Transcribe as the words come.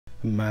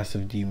A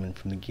massive demon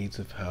from the gates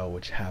of hell,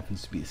 which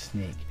happens to be a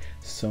snake,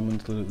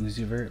 summons Lil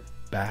Uzi Vert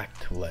back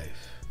to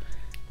life.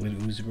 Lil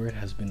Uzi Vert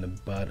has been the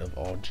butt of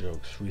all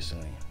jokes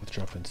recently, with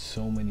dropping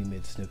so many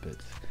mid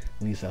snippets.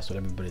 At least that's what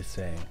everybody's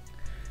saying,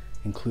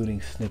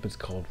 including snippets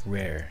called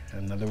Rare,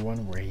 and another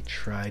one where he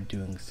tried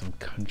doing some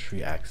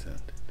country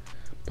accent.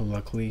 But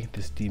luckily,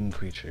 this demon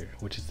creature,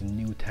 which is a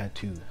new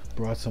tattoo,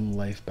 brought some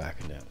life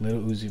back in him.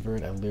 Lil Uzi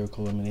Vert at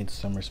Lyrical Lemonade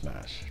Summer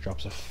Smash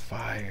drops a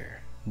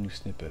fire new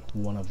snippet,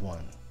 one of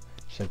one.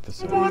 Check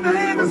this out. I'm on the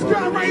hand of the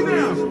sky right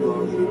now.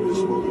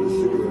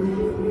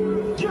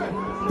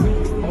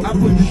 I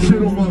put this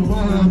shit on my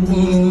mama.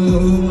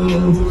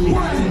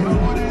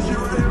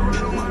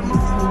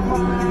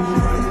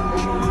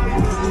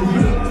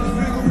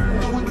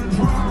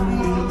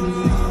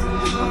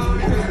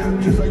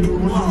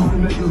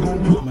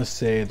 I must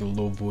say, the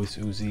low voice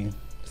Uzi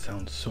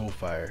sounds so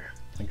fire,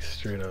 like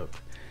straight up.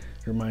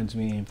 It reminds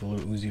me of the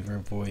Lil Uzi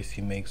Vert voice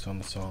he makes on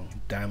the song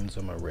Diamonds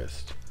on My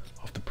Wrist,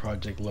 off the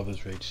project Love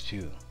Is Rage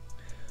 2.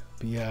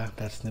 But yeah,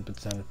 that snippet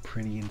sounded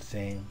pretty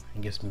insane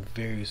and gets me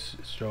very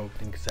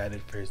stoked and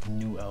excited for his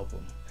new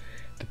album,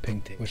 The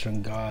Pink Tape, which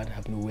on God,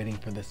 I've been waiting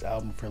for this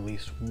album for at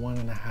least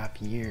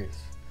 1.5 years.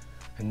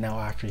 And now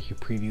after he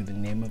previewed the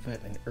name of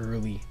it in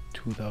early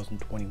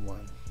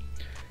 2021.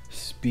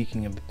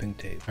 Speaking of The Pink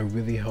Tape, I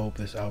really hope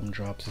this album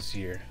drops this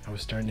year. I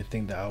was starting to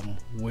think the album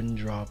wouldn't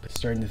drop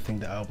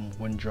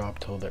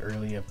till the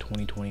early of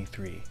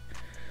 2023.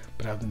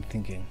 But I've been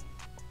thinking,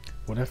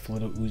 what if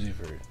Lil Uzi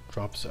Vert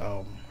drops the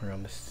album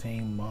around the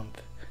same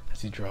month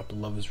as he dropped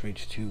Love Is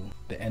Rage 2,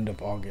 the end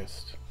of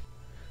August?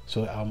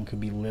 So the album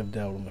could be lived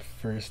out on the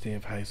first day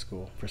of high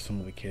school for some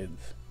of the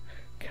kids.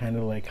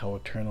 Kinda like how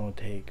Eternal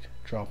Take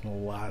dropped on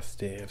the last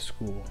day of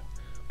school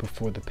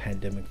before the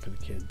pandemic for the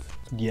kids.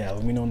 Yeah,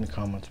 let me know in the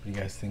comments what you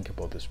guys think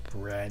about this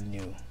brand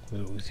new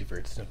Lil Uzi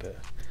Vert snippet.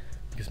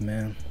 Because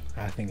man,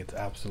 I think it's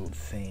absolutely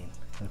insane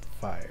and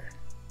fire.